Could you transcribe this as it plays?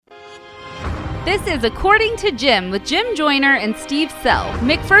This is According to Jim with Jim Joyner and Steve Sell,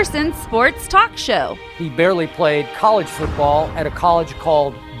 McPherson's sports talk show. He barely played college football at a college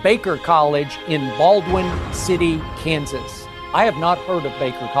called Baker College in Baldwin City, Kansas. I have not heard of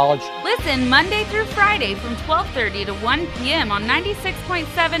Baker College. Listen Monday through Friday from 12:30 to 1 p.m. on 96.7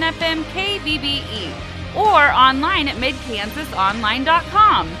 FM KBBE or online at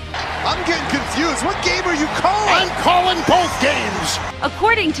midkansasonline.com. I'm getting confused. What game are you calling? I'm calling both games.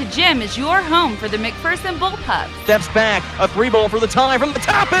 According to Jim is your home for the McPherson Bullpups. Steps back, a 3-ball for the tie from the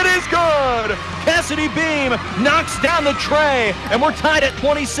top. It is good. Cassidy Beam knocks down the tray, and we're tied at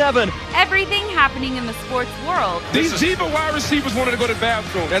 27. Everything happening in the sports world. These diva wide receivers wanted to go to the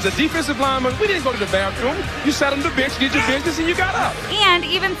bathroom. As a defensive lineman, we didn't go to the bathroom. You sat on the bench, did your business, and you got up. And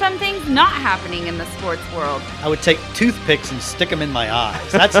even some things not happening in the sports world. I would take toothpicks and stick them in my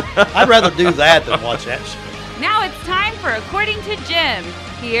eyes. I'd rather do that than watch that show. Now it's time for According to Jim.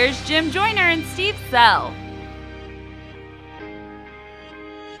 Here's Jim Joyner and Steve Sell.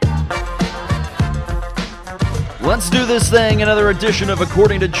 Let's do this thing. Another edition of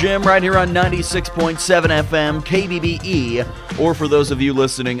According to Jim right here on 96.7 FM KBBE, or for those of you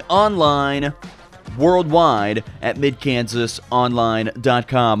listening online, worldwide at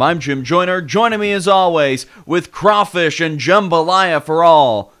midkansasonline.com. I'm Jim Joyner. Joining me as always with crawfish and jambalaya for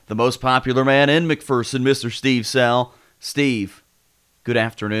all, the most popular man in McPherson, Mr. Steve Sell. Steve, good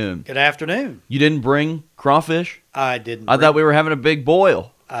afternoon. Good afternoon. You didn't bring crawfish? I didn't. I thought we were having a big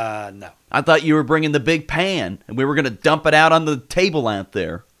boil. No. I thought you were bringing the big pan, and we were going to dump it out on the table out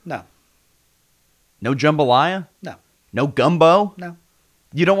there. No. No jambalaya? No. No gumbo? No.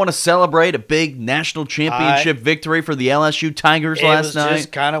 You don't want to celebrate a big national championship victory for the LSU Tigers last night? It was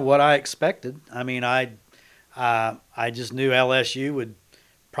just kind of what I expected. I mean, I just knew LSU would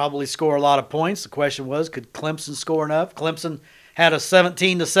probably score a lot of points. The question was, could Clemson score enough? Clemson had a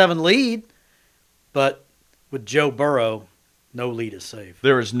 17-7 lead, but with Joe Burrow, no lead is safe.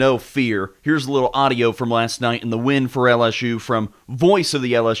 There is no fear. Here's a little audio from last night in the win for LSU from voice of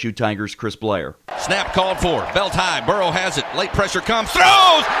the LSU Tigers, Chris Blair. Snap called for. Belt high. Burrow has it. Late pressure comes. Throws!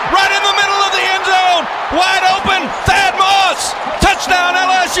 Right in the middle of the end zone. Wide open. Thad Moss. Touchdown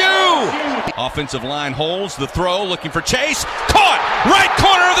LSU. Offensive line holds the throw. Looking for Chase. Caught. Right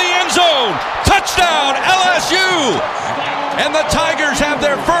corner of the end zone. Touchdown LSU. And the Tigers have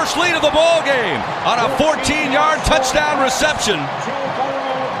their first lead of the ball game on a 14-yard touchdown reception.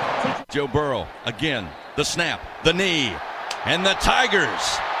 Joe Burrow, again, the snap, the knee, and the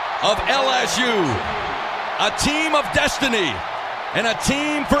Tigers of LSU, a team of destiny and a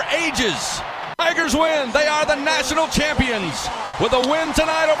team for ages. Tigers win. They are the national champions with a win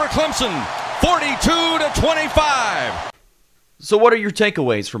tonight over Clemson, 42-25. So what are your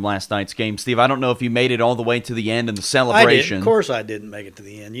takeaways from last night's game, Steve? I don't know if you made it all the way to the end in the celebration. I did. Of course I didn't make it to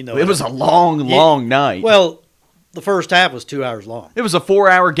the end. You know, it was a long night. Well, the first half was 2 hours long. It was a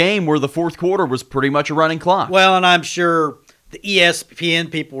 4-hour game where the fourth quarter was pretty much a running clock. Well, and I'm sure the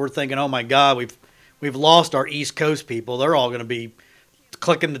ESPN people were thinking, oh, my God, we've lost our East Coast people. They're all going to be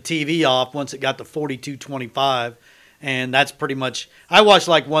clicking the TV off once it got to 42-25. And that's pretty much – I watched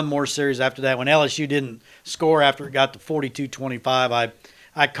like one more series after that. When LSU didn't score after it got to 42-25,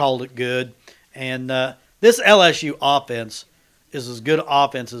 I called it good. And this LSU offense is as good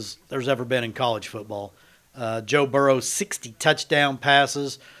offense as there's ever been in college football. Joe Burrow, 60 touchdown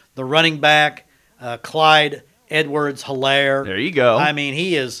passes. The running back, Clyde Edwards-Helaire. There you go. I mean,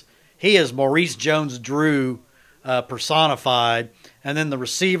 he is Maurice Jones-Drew personified. And then the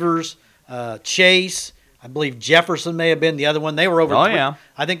receivers, Chase – I believe Jefferson may have been the other one. They were over. I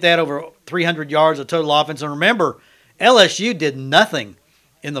think they had over 300 yards of total offense. And remember, LSU did nothing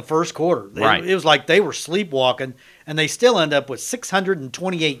in the first quarter. Right. It was like they were sleepwalking, and they still end up with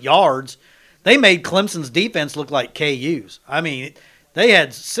 628 yards. They made Clemson's defense look like KU's. I mean, they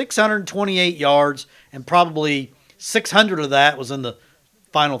had 628 yards, and probably 600 of that was in the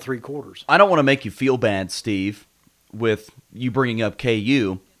final three quarters. I don't want to make you feel bad, Steve, with you bringing up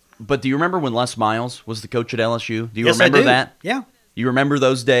KU. But do you remember when Les Miles was the coach at LSU? Do you remember I do. that? Yeah. You remember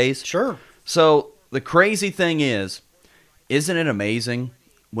those days? Sure. So the crazy thing is, isn't it amazing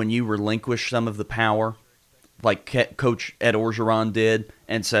when you relinquish some of the power, like Coach Ed Orgeron did,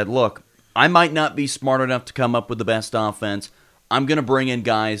 and said, look, I might not be smart enough to come up with the best offense. I'm going to bring in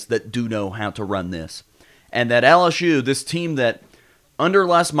guys that do know how to run this. And that LSU, this team that under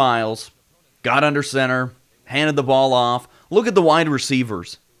Les Miles, got under center, handed the ball off. Look at the wide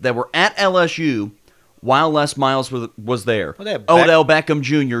receivers that were at LSU while Les Miles was there. Odell Beckham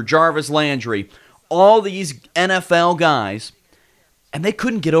Jr., Jarvis Landry, all these NFL guys, and they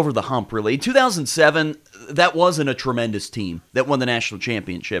couldn't get over the hump, really. In 2007, that wasn't a tremendous team that won the national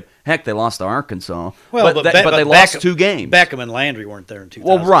championship. Heck, they lost to Arkansas. Well, but they lost 2 games. Beckham and Landry weren't there in 2007.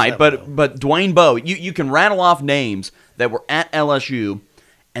 Well, right, but Dwayne Bowe, you can rattle off names that were at LSU,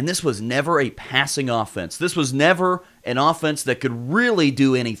 and this was never a passing offense. This was never an offense that could really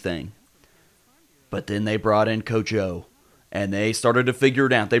do anything. But then they brought in Coach O, and they started to figure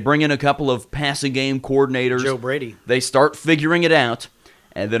it out. They bring in a couple of passing game coordinators. Joe Brady. They start figuring it out,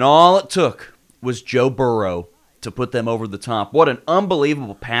 and then all it took was Joe Burrow to put them over the top. What an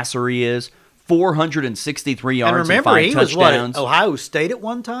unbelievable passer he is. 463 yards and 5 touchdowns. And remember, he was at Ohio State at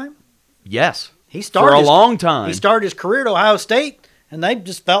one time? Yes. He started for a long time. He started his career at Ohio State, and they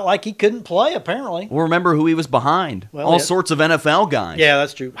just felt like he couldn't play, apparently. Well, remember who he was behind. All sorts of NFL guys. Yeah,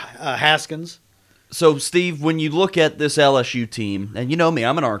 that's true. Haskins. So, Steve, when you look at this LSU team, and you know me,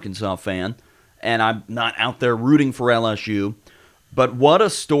 I'm an Arkansas fan, and I'm not out there rooting for LSU, but what a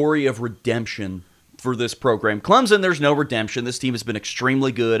story of redemption for this program. Clemson, there's no redemption. This team has been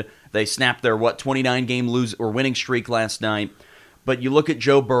extremely good. They snapped their, 29-game winning streak last night. But you look at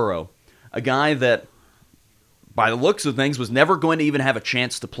Joe Burrow, a guy that, by the looks of things, was never going to even have a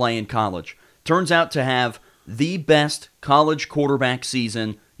chance to play in college. Turns out to have the best college quarterback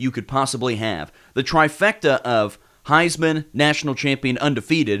season you could possibly have. The trifecta of Heisman, national champion,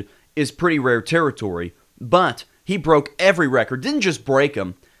 undefeated is pretty rare territory, but he broke every record. Didn't just break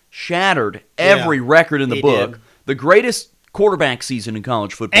them, shattered every record in the book. Did. The greatest quarterback season in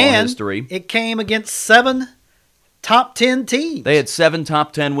college football history. It came against 7 top 10 teams. They had 7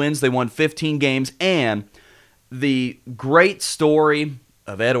 top 10 wins. They won 15 games. And the great story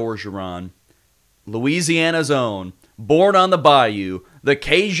of Ed Orgeron, Louisiana's own, born on the bayou, the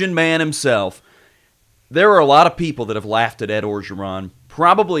Cajun man himself. There are a lot of people that have laughed at Ed Orgeron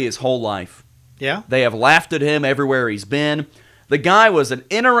probably his whole life. Yeah. They have laughed at him everywhere he's been. The guy was an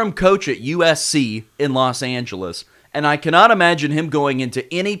interim coach at USC in Los Angeles, and I cannot imagine him going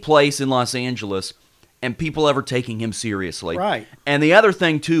into any place in Los Angeles and people ever taking him seriously. Right. And the other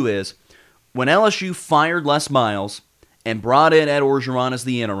thing, too, is when LSU fired Les Miles and brought in Ed Orgeron as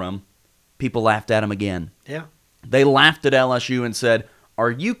the interim, people laughed at him again. Yeah. They laughed at LSU and said, "Are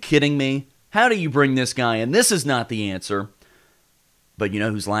you kidding me? How do you bring this guy in? This is not the answer." But you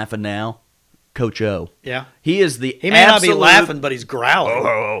know who's laughing now? Coach O. Yeah. He is the He may not be laughing, but he's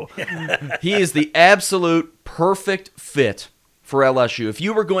growling. He is the absolute perfect fit for LSU. If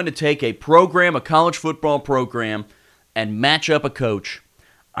you were going to take a program, a college football program, and match up a coach,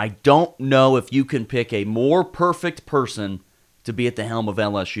 I don't know if you can pick a more perfect person to be at the helm of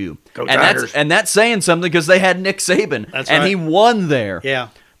LSU. And that's saying something because they had Nick Saban. That's and right. he won there. Yeah.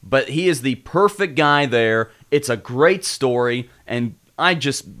 But he is the perfect guy there. It's a great story, and I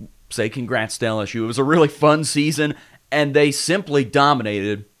just say congrats to LSU. It was a really fun season, and they simply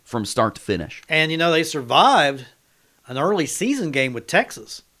dominated from start to finish. And, they survived an early season game with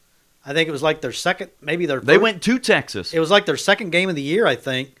Texas. I think it was like their second, maybe their first. They went to Texas. It was like their second game of the year, I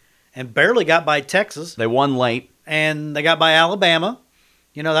think, and barely got by Texas. They won late. And they got by Alabama.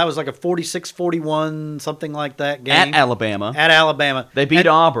 That was like a 46-41, something like that game. At Alabama. They beat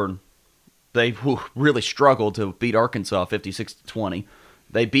Auburn. They really struggled to beat Arkansas 56-20.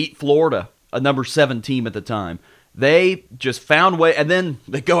 They beat Florida, a number 7 team at the time. They just found way, and then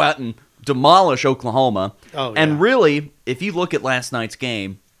they go out and demolish Oklahoma. Oh, yeah. And really, if you look at last night's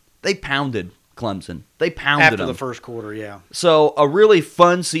game, they pounded Clemson. They pounded after them. the first quarter, yeah. So a really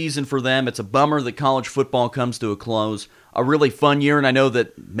fun season for them. It's a bummer that college football comes to a close. A really fun year, and I know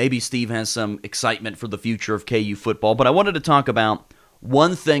that maybe Steve has some excitement for the future of KU football, but I wanted to talk about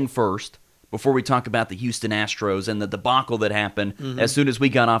one thing first before we talk about the Houston Astros and the debacle that happened as soon as we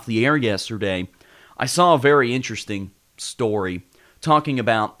got off the air yesterday. I saw a very interesting story talking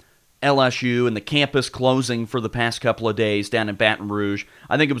about LSU and the campus closing for the past couple of days down in Baton Rouge.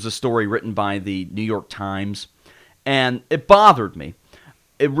 I think it was a story written by the New York Times, and it bothered me.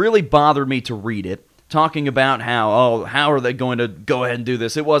 It really bothered me to read it, talking about how are they going to go ahead and do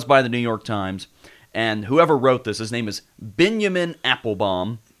this? It was by the New York Times, and whoever wrote this, his name is Benjamin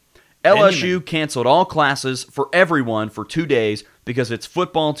Applebaum. LSU canceled all classes for everyone for 2 days because its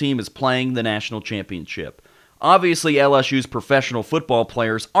football team is playing the national championship. Obviously, LSU's professional football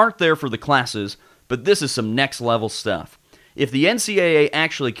players aren't there for the classes, but this is some next-level stuff. If the NCAA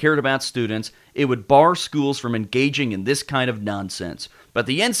actually cared about students, it would bar schools from engaging in this kind of nonsense. But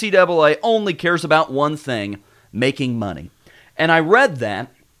the NCAA only cares about one thing, making money. And I read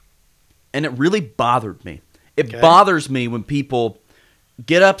that, and it really bothered me. It bothers me when people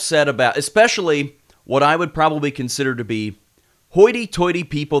get upset about, especially what I would probably consider to be hoity-toity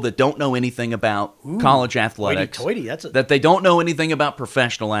people that don't know anything about college athletics. Hoity-toity, that they don't know anything about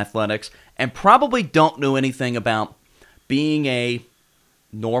professional athletics, and probably don't know anything about being a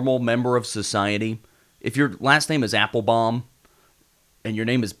normal member of society. If your last name is Applebaum and your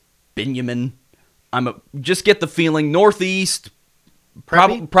name is Benjamin, just get the feeling Northeast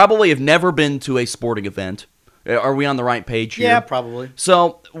probably have never been to a sporting event. Are we on the right page here? Yeah, probably.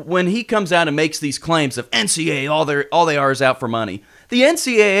 So when he comes out and makes these claims of NCAA, all they are is out for money. The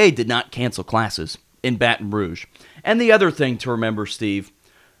NCAA did not cancel classes in Baton Rouge. And the other thing to remember, Steve,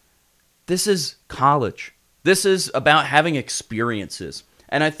 this is college. This is about having experiences.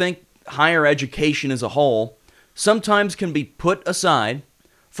 And I think higher education as a whole sometimes can be put aside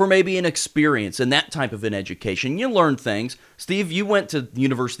for maybe an experience and that type of an education. You learn things. Steve, you went to the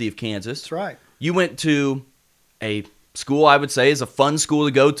University of Kansas. That's right. You went to a school I would say is a fun school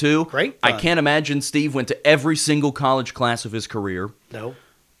to go to. Great fun. I can't imagine Steve went to every single college class of his career. No.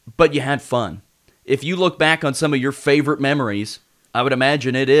 But you had fun. If you look back on some of your favorite memories, I would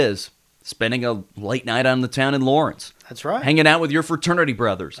imagine it is spending a late night on the town in Lawrence. That's right. Hanging out with your fraternity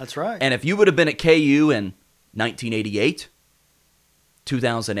brothers. That's right. And if you would have been at KU in 1988,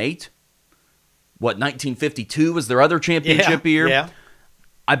 2008, 1952 was their other championship year? Yeah.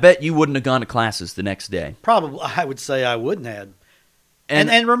 I bet you wouldn't have gone to classes the next day. Probably, I would say I wouldn't have.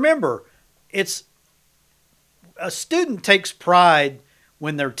 And remember, it's a student takes pride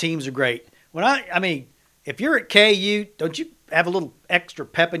when their teams are great. I mean, if you're at KU, don't you have a little extra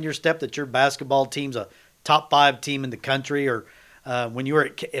pep in your step that your basketball team's a top 5 team in the country? Or when you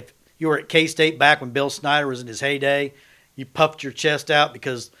were if you were at K-State back when Bill Snyder was in his heyday, you puffed your chest out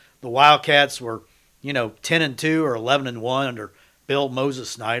because the Wildcats were, 10-2 or 11-1 under Bill Moses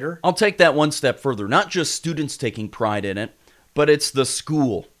Snyder. I'll take that one step further. Not just students taking pride in it, but it's the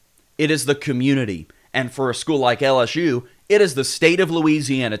school. It is the community. And for a school like LSU, it is the state of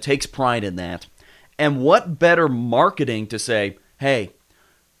Louisiana takes pride in that. And what better marketing to say, hey,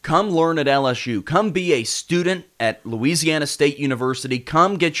 come learn at LSU. Come be a student at Louisiana State University.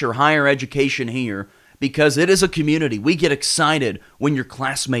 Come get your higher education here because it is a community. We get excited when your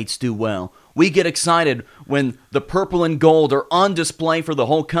classmates do well. We get excited when the purple and gold are on display for the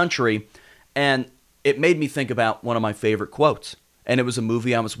whole country. And it made me think about one of my favorite quotes. And it was a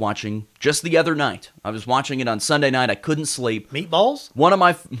movie I was watching just the other night. I was watching it on Sunday night. I couldn't sleep. Meatballs? One of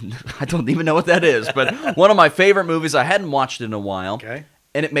my, I don't even know what that is, but one of my favorite movies. I hadn't watched it in a while. Okay.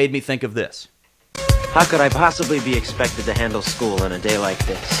 And it made me think of this. How could I possibly be expected to handle school on a day like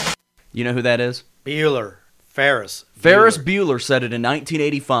this? You know who that is? Ferris Bueller said it in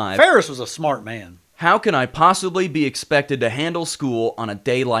 1985. Ferris was a smart man. How can I possibly be expected to handle school on a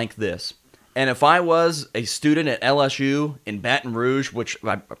day like this? And if I was a student at LSU in Baton Rouge, which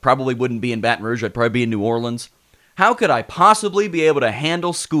I probably wouldn't be in Baton Rouge, I'd probably be in New Orleans, how could I possibly be able to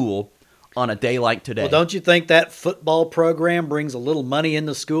handle school on a day like today? Well, don't you think that football program brings a little money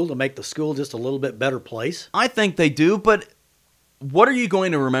into school to make the school just a little bit better place? I think they do, but what are you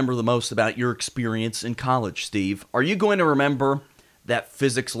going to remember the most about your experience in college, Steve? Are you going to remember that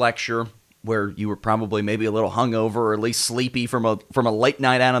physics lecture where you were probably maybe a little hungover or at least sleepy from a late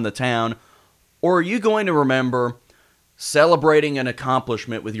night out on the town? Or are you going to remember celebrating an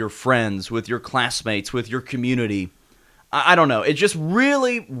accomplishment with your friends, with your classmates, with your community? I don't know. It just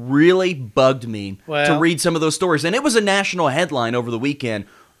really, really bugged me to read some of those stories. And it was a national headline over the weekend.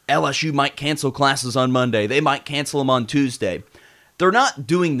 LSU might cancel classes on Monday. They might cancel them on Tuesday. They're not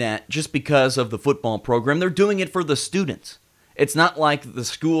doing that just because of the football program. They're doing it for the students. It's not like the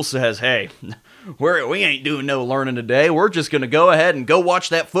school says, hey, we ain't doing no learning today. We're just going to go ahead and go watch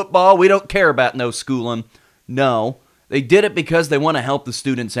that football. We don't care about no schooling. No, they did it because they want to help the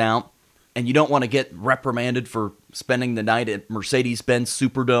students out, and you don't want to get reprimanded for spending the night at Mercedes-Benz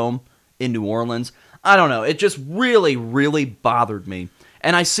Superdome in New Orleans. I don't know. It just really, really bothered me.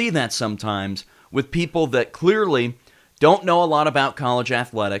 And I see that sometimes with people that clearly don't know a lot about college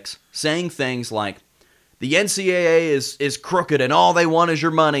athletics, saying things like, the NCAA is crooked and all they want is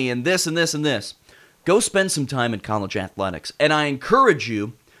your money and this and this and this. Go spend some time in college athletics. And I encourage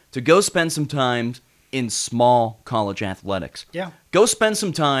you to go spend some time in small college athletics. Yeah. Go spend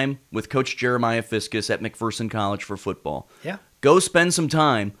some time with Coach Jeremiah Fiskus at McPherson College for football. Yeah. Go spend some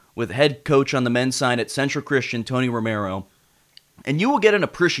time with head coach on the men's side at Central Christian, Tony Romero. And you will get an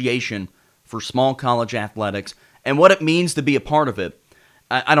appreciation for small college athletics and what it means to be a part of it.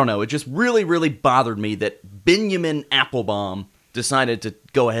 I don't know. It just really, really bothered me that Benjamin Applebaum decided to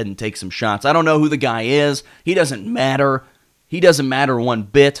go ahead and take some shots. I don't know who the guy is. He doesn't matter. He doesn't matter one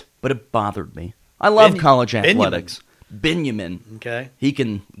bit, but it bothered me. I love college athletics. Benjamin. Okay. He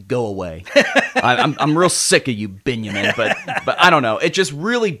can go away. I'm real sick of you, Benjamin. But I don't know. It just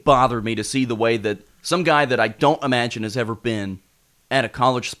really bothered me to see the way that some guy that I don't imagine has ever been at a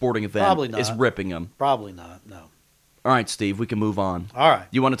college sporting event is ripping him. Probably not, no. All right, Steve, we can move on. All right.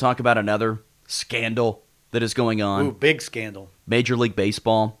 You want to talk about another scandal that is going on? Ooh, big scandal. Major League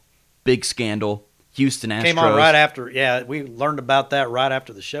Baseball, big scandal. Houston Astros. Came on right after, we learned about that right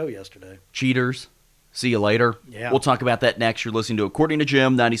after the show yesterday. Cheaters. See you later. Yeah. We'll talk about that next. You're listening to According to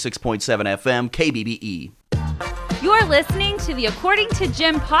Jim, 96.7 FM, KBBE. You're listening to the According to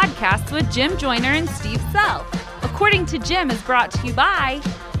Jim podcast with Jim Joyner and Steve Self. According to Jim is brought to you by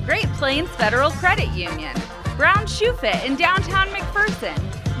Great Plains Federal Credit Union, Brown Shoe Fit in downtown McPherson,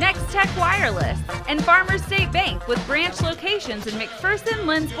 Next Tech Wireless, and Farmers State Bank with branch locations in McPherson,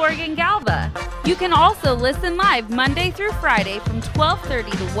 Lindsborg, and Galva. You can also listen live Monday through Friday from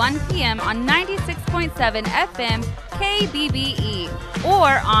 12:30 to 1 p.m. on 96.7 FM KBBE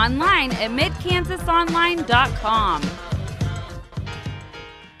or online at midkansasonline.com.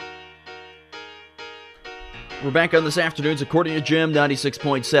 We're back on this afternoon's According to Jim,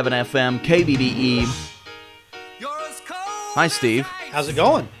 96.7 FM, KBBE. Hi, Steve. How's it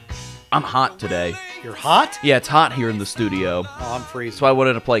going? I'm hot today. You're hot? Yeah, it's hot here in the studio. Oh, I'm freezing. So I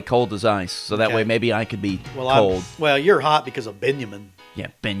wanted to play Cold as Ice, so that way maybe I could be cold. Well, you're hot because of Benjamin. Yeah,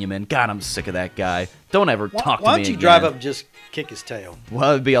 Benjamin. God, I'm sick of that guy. Don't ever talk to me again. Why don't you drive up and just kick his tail?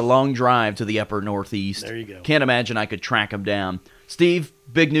 Well, it'd be a long drive to the upper northeast. There you go. Can't imagine I could track him down. Steve,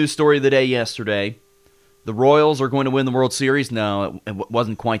 big news story of the day yesterday. The Royals are going to win the World Series. No, it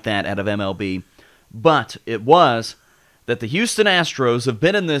wasn't quite that out of MLB. But it was that the Houston Astros have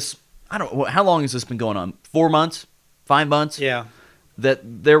been in this, I don't know, how long has this been going on? 4 months? 5 months? Yeah.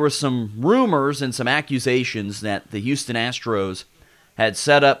 That there was some rumors and some accusations that the Houston Astros had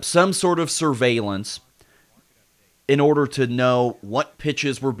set up some sort of surveillance in order to know what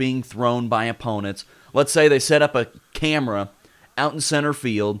pitches were being thrown by opponents. Let's say they set up a camera out in center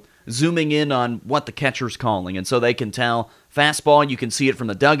field, zooming in on what the catcher's calling. And so they can tell fastball, you can see it from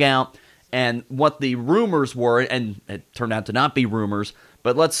the dugout. And what the rumors were, and it turned out to not be rumors,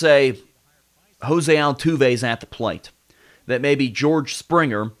 but let's say Jose Altuve's at the plate. That maybe George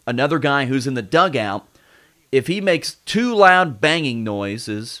Springer, another guy who's in the dugout, if he makes 2 loud banging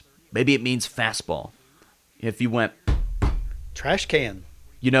noises, maybe it means fastball. If you went trash can,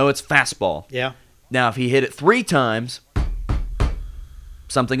 it's fastball. Yeah. Now, if he hit it 3 times,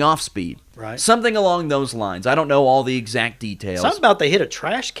 something off speed. Right. Something along those lines. I don't know all the exact details. Something about they hit a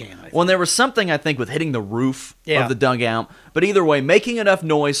trash can, I think. Well, there was something, I think, with hitting the roof of the dugout. But either way, making enough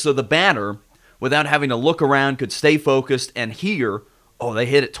noise so the batter, without having to look around, could stay focused and hear, oh, they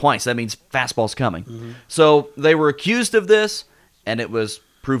hit it twice. That means fastball's coming. Mm-hmm. So they were accused of this, and it was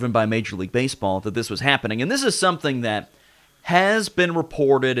proven by Major League Baseball that this was happening. And this is something that has been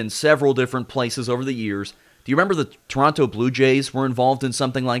reported in several different places over the years. Do you remember the Toronto Blue Jays were involved in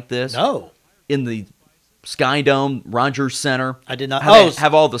something like this? No. In the Sky Dome, Rogers Center. I did not.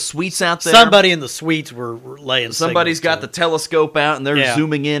 Have all the suites out there. Somebody in the suites were laying. Somebody's got the telescope out and they're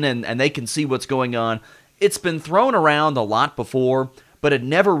zooming in and they can see what's going on. It's been thrown around a lot before, but it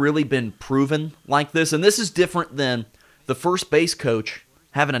never really been proven like this. And this is different than the first base coach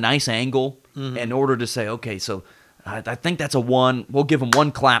having a nice angle in order to say, okay, so I think that's a 1. We'll give him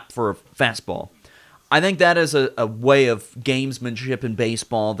 1 clap for a fastball. I think that is a way of gamesmanship in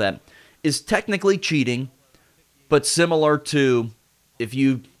baseball that is technically cheating, but similar to if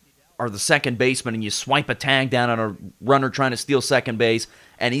you are the second baseman and you swipe a tag down on a runner trying to steal second base,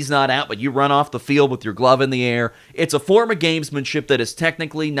 and he's not out, but you run off the field with your glove in the air. It's a form of gamesmanship that is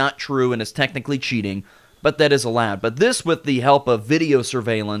technically not true and is technically cheating, but that is allowed. But this, with the help of video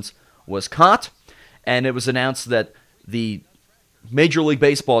surveillance, was caught, and it was announced that the Major League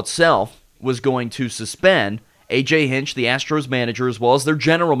Baseball itself was going to suspend A.J. Hinch, the Astros manager, as well as their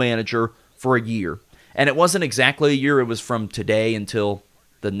general manager, for a year. And it wasn't exactly a year. It was from today until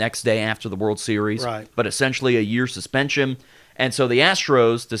the next day after the World Series. Right. But essentially a year suspension. And so the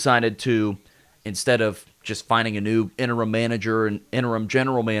Astros decided to, instead of just finding a new interim manager and interim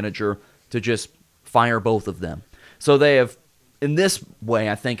general manager, to just fire both of them. So they have, in this way,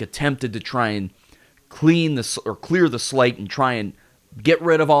 I think, attempted to try and clear the slate and try and get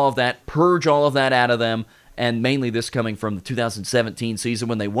rid of all of that, purge all of that out of them, and mainly this coming from the 2017 season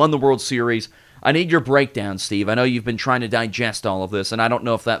when they won the World Series. I need your breakdown, Steve. I know you've been trying to digest all of this, and I don't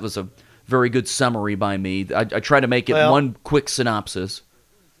know if that was a very good summary by me. I try to make it one quick synopsis.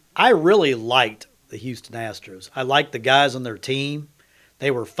 I really liked the Houston Astros. I liked the guys on their team.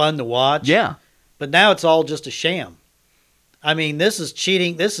 They were fun to watch. Yeah. But now it's all just a sham. I mean, this is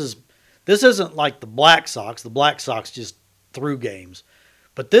cheating. This is This isn't like the Black Sox. The Black Sox just threw games.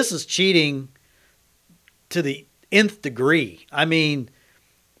 But this is cheating to the nth degree. I mean,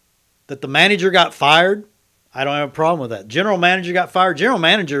 that the manager got fired, I don't have a problem with that. General manager got fired. General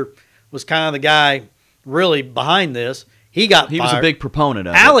manager was kind of the guy really behind this. He got He fired. was a big proponent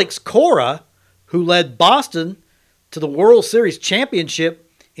of Alex Cora, who led Boston to the World Series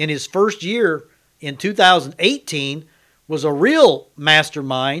championship in his first year in 2018, was a real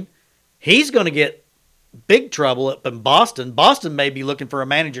mastermind. He's going to get big trouble up in Boston. Boston may be looking for a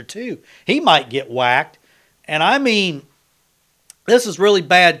manager too. He might get whacked. And I mean, this is really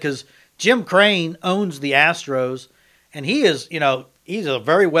bad because Jim Crane owns the Astros, and he is, he's a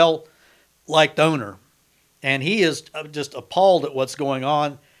very well-liked owner. And he is just appalled at what's going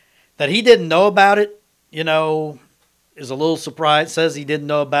on. That he didn't know about it, is a little surprised. Says he didn't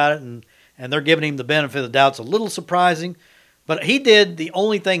know about it, and they're giving him the benefit of the doubt. It's a little surprising. But he did the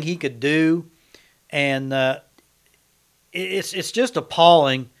only thing he could do, and it's just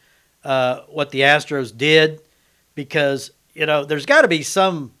appalling what the Astros did because, there's got to be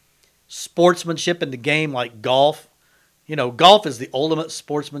some sportsmanship in the game like golf. Golf is the ultimate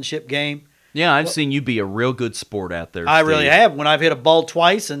sportsmanship game. Yeah, I've seen you be a real good sport out there, I Steve. really have. When I've hit a ball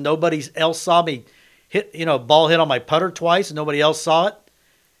twice and nobody else saw me hit, a ball hit on my putter twice and nobody else saw it,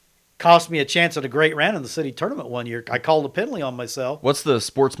 cost me a chance at a great round in the city tournament one year. I called a penalty on myself. What's the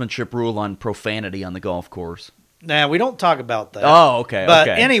sportsmanship rule on profanity on the golf course? Nah, we don't talk about that. Oh, okay. But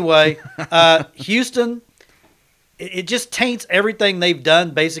okay. anyway, Houston, it just taints everything they've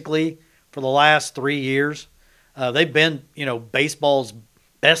done basically for the last 3 years. They've been, baseball's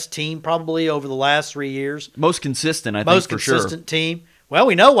best team probably over the last 3 years. Most consistent, I think, Most for sure. consistent team. Well,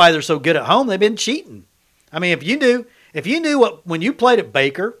 we know why they're so good at home. They've been cheating. I mean, if you knew what when you played at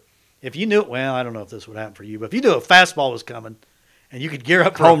Baker, if you knew, well, I don't know if this would happen for you, but if you knew a fastball was coming and you could gear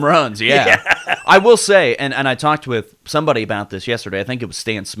up for home runs, yeah. I will say, and I talked with somebody about this yesterday, I think it was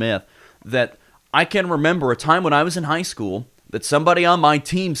Stan Smith, that I can remember a time when I was in high school that somebody on my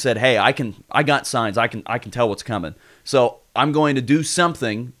team said, "Hey, I got signs. I can tell what's coming. So I'm going to do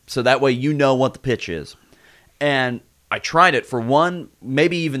something so that way you know what the pitch is." And I tried it for one,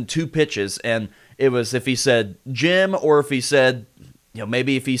 maybe even two pitches, and it was if he said Jim or if he said,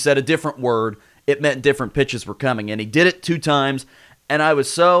 maybe if he said a different word, it meant different pitches were coming. And he did it 2 times, and I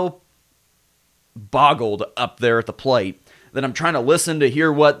was so boggled up there at the plate that I'm trying to listen to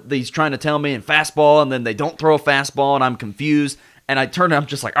hear what he's trying to tell me in fastball, and then they don't throw a fastball, and I'm confused. And I turn, I'm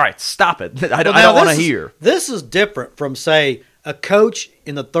just like, all right, stop it. I don't want to hear. This is different from, say, a coach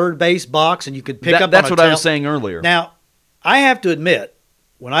in the third base box, and you could pick up That's on what I was saying earlier. Now, I have to admit,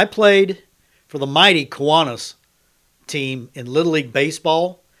 when I played for the mighty Kiwanis team in Little League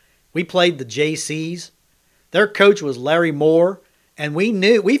Baseball, we played the JCs. Their coach was Larry Moore, and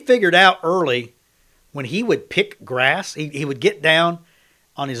we figured out early when he would pick grass, he would get down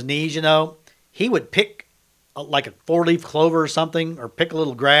on his knees, he would pick like a 4-leaf clover or something, or pick a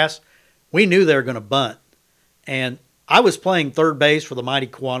little grass. We knew they were going to bunt. And I was playing third base for the mighty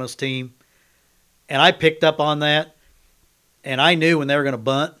Kiwanis team, and I picked up on that, and I knew when they were going to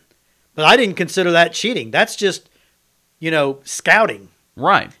bunt. But I didn't consider that cheating. That's just, scouting.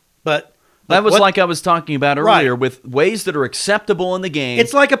 Right. But that was like I was talking about earlier, right, with ways that are acceptable in the game.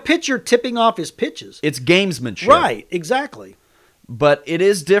 It's like a pitcher tipping off his pitches. It's gamesmanship. Right, exactly. But it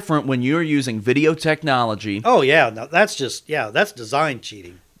is different when you're using video technology. Oh, yeah. No, that's design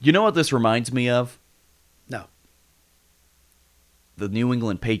cheating. You know what this reminds me of? No. The New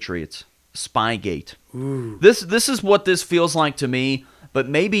England Patriots. Spygate. Ooh. This is what this feels like to me, but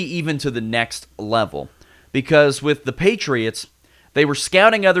maybe even to the next level. Because with the Patriots, they were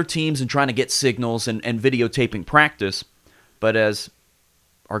scouting other teams and trying to get signals and videotaping practice. But as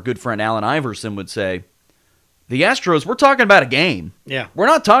our good friend Allen Iverson would say, the Astros, we're talking about a game. Yeah. We're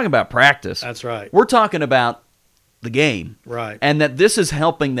not talking about practice. That's right. We're talking about the game. Right. And that this is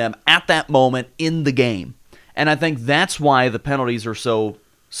helping them at that moment in the game. And I think that's why the penalties are so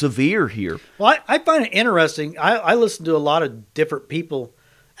severe here. Well, I find it interesting. I listened to a lot of different people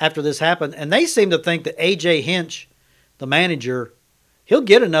after this happened, and they seem to think that A.J. Hinch, the manager, he'll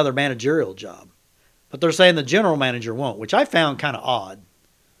get another managerial job. But they're saying the general manager won't, which I found kind of odd.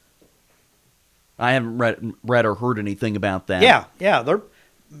 I haven't read or heard anything about that. Yeah. They're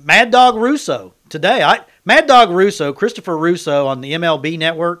Mad Dog Russo today. Mad Dog Russo, Christopher Russo on the MLB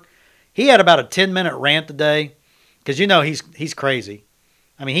Network, he had about a 10-minute rant today because he's crazy.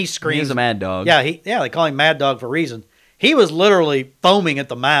 I mean, he screams. He's a mad dog. Yeah, they call him Mad Dog for a reason. He was literally foaming at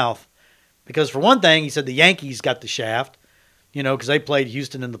the mouth because, for one thing, he said the Yankees got the shaft, because they played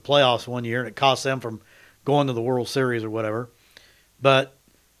Houston in the playoffs one year and it cost them from going to the World Series or whatever. But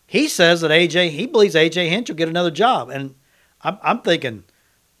he says that he believes A.J. Hinch will get another job. And I'm thinking,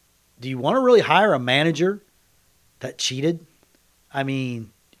 do you want to really hire a manager that cheated? I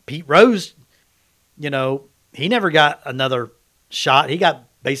mean, Pete Rose, he never got another shot. He got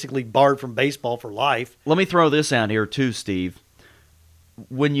basically barred from baseball for life. Let me throw this out here too, Steve.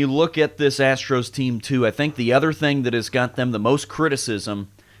 When you look at this Astros team too, I think the other thing that has got them the most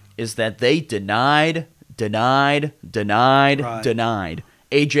criticism is that they denied.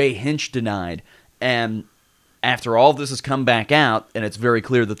 A.J. Hinch denied. And after all of this has come back out, and it's very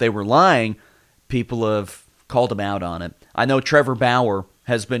clear that they were lying, people have called him out on it. I know Trevor Bauer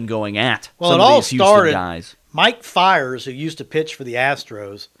has been going at some of these Houston guys. Mike Fiers, who used to pitch for the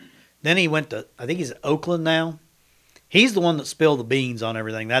Astros, then he went to, I think he's at Oakland now. He's the one that spilled the beans on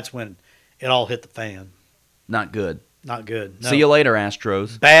everything. That's when it all hit the fan. Not good. Not good. No. See you later,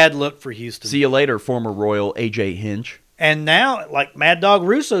 Astros. Bad look for Houston. See you later, former Royal A.J. Hinch. And now, like Mad Dog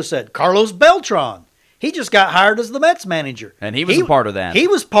Russo said, Carlos Beltran. He just got hired as the Mets manager. And he was a part of that. He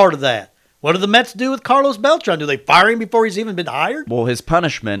was part of that. What do the Mets do with Carlos Beltran? Do they fire him before he's even been hired? Well, his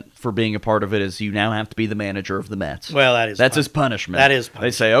punishment for being a part of it is you now have to be the manager of the Mets. Well, that's his punishment. That is punishment.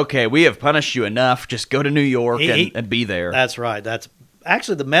 They say, okay, we have punished you enough. Just go to New York and be there. That's right.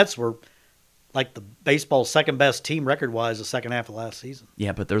 Actually, the Mets were like the baseball's second best team record-wise the second half of last season.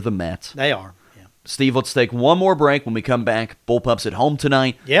 Yeah, but they're the Mets. They are. Yeah. Steve, let's take one more break. When we come back, Bullpups at home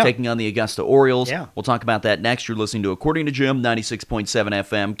tonight, taking on the Augusta Orioles. Yeah. We'll talk about that next. You're listening to According to Jim, 96.7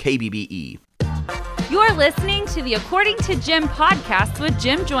 FM, KBBE. You're listening to the According to Jim podcast with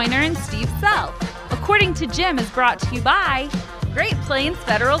Jim Joyner and Steve Self. According to Jim is brought to you by Great Plains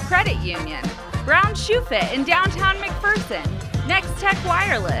Federal Credit Union, Brown Shoe Fit in downtown McPherson, Next Tech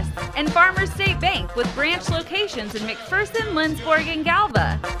Wireless, and Farmers State Bank with branch locations in McPherson, Lindsborg, and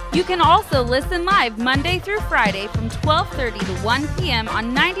Galva. You can also listen live Monday through Friday from 12:30 to 1 p.m.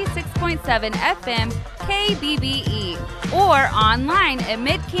 on 96.7 FM KBBE or online at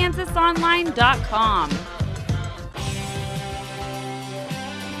midkansasonline.com.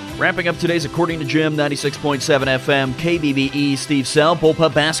 Wrapping up today's According to Jim, 96.7 FM, KBBE, Steve Sell,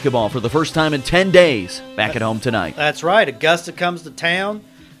 Bullpup basketball for the first time in 10 days. Back at home tonight. That's right. Augusta comes to town.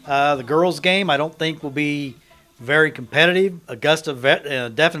 The girls' game, I don't think, will be very competitive. Augusta,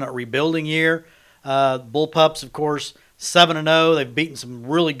 definite rebuilding year. Bullpups, of course, 7-0. They've beaten some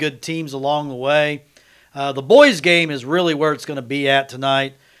really good teams along the way. The boys' game is really where it's going to be at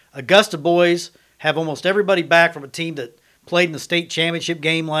tonight. Augusta boys have almost everybody back from a team that played in the state championship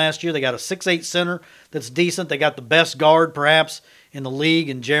game last year. They got a 6'8 center that's decent. They got the best guard, perhaps, in the league,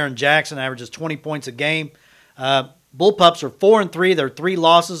 and Jaron Jackson averages 20 points a game. Bullpups are 4-3. Their 3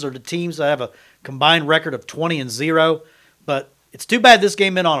 losses are to teams that have a combined record of 20-0. But it's too bad this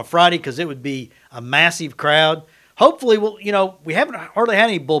game in on a Friday because it would be a massive crowd. Hopefully, we haven't hardly had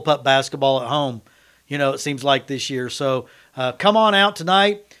any Bullpup basketball at home, it seems like this year. So come on out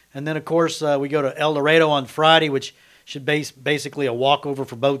tonight. And then, of course, we go to El Dorado on Friday, which should be basically a walkover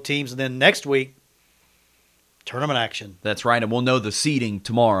for both teams. And then next week, tournament action. That's right, and we'll know the seeding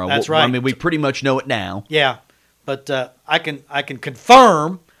tomorrow. That's right. I mean, we pretty much know it now. Yeah, but I can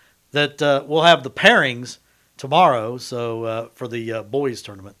confirm that we'll have the pairings tomorrow. So for the boys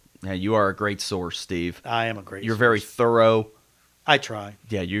tournament. Yeah, you are a great source, Steve. I am a great. You're source. very thorough. I try.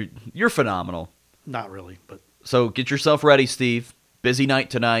 Yeah, you're phenomenal. Not really, but so get yourself ready, Steve. Busy night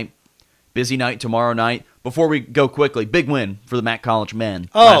tonight. Busy night tomorrow night. Before we go quickly, big win for the Mac College men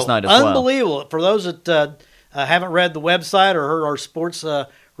last night as well. Unbelievable. For those that haven't read the website or heard our sports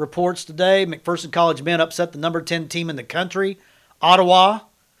reports today, McPherson College men upset the number 10 team in the country, Ottawa.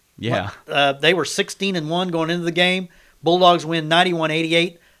 Yeah. They were 16-1 going into the game. Bulldogs win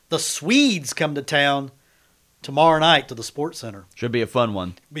 91-88. The Swedes come to town tomorrow night to the Sports Center. Should be a fun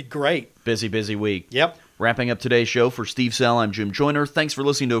one. Be great. Busy week. Yep. Wrapping up today's show for Steve Sell, I'm Jim Joyner. Thanks for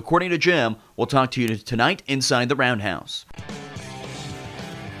listening to According to Jim. We'll talk to you tonight inside the Roundhouse.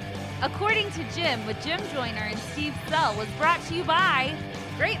 According to Jim with Jim Joyner and Steve Sell was brought to you by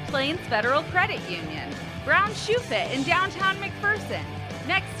Great Plains Federal Credit Union, Brown Shoe Fit in downtown McPherson,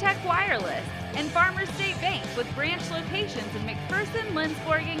 Next Tech Wireless, and Farmers State Bank with branch locations in McPherson,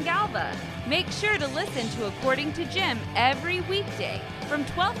 Lindsborg, and Galva. Make sure to listen to According to Jim every weekday from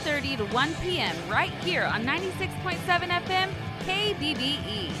 12:30 to 1 p.m. right here on 96.7 FM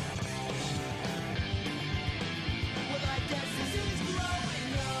KBBE.